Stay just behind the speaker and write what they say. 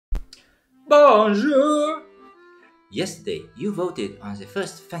Bonjour! Yesterday, you voted on the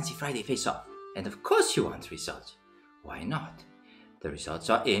first Fancy Friday face-off, and of course you want results. Why not? The results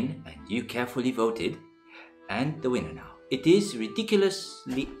are in, and you carefully voted, and the winner now. It is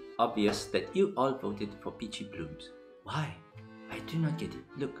ridiculously obvious that you all voted for Peachy Blooms. Why? I do not get it.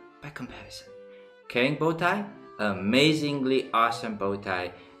 Look, by comparison. Carrying Bowtie? Amazingly awesome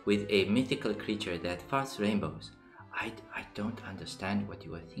Bowtie with a mythical creature that farts rainbows. I don't understand what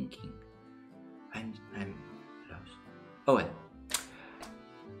you are thinking. I'm lost. Oh well.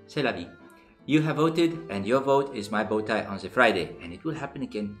 C'est la vie. You have voted, and your vote is my Bowtie on the Friday, and it will happen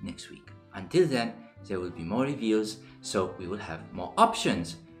again next week. Until then, there will be more reveals, so we will have more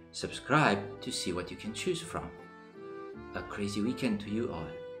options. Subscribe to see what you can choose from. A crazy weekend to you all.